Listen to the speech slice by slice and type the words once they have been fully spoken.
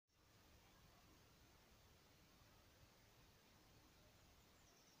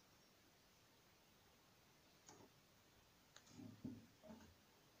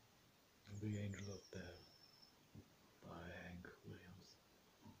The Angel of Death by Hank Williams.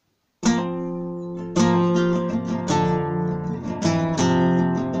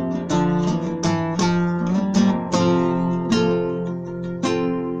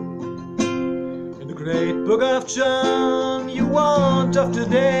 In the great book of John, you warned of the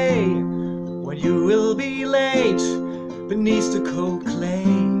day when you will be laid beneath the cold clay.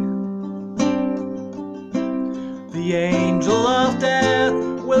 The angel of death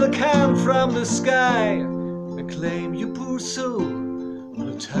will come from the sky and claim you, poor soul,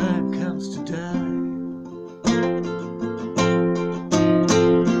 when the time comes to die.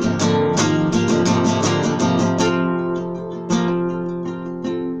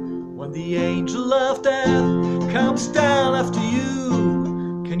 When the angel of death comes down after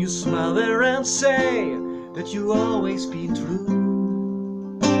you, can you smile there and say that you always been true?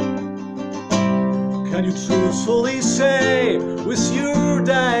 Can you truthfully say with your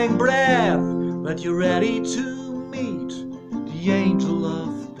dying breath that you're ready to meet the angel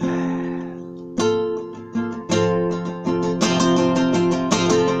of death?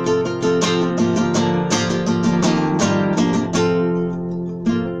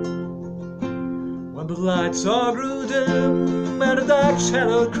 When the lights all grew dim and the dark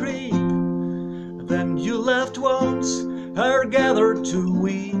shadow creep, and then your loved ones are gathered to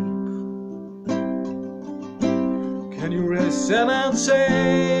weep, can you raise them and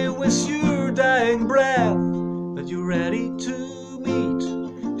say with your dying breath that you're ready to meet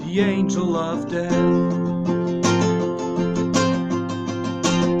the angel of death?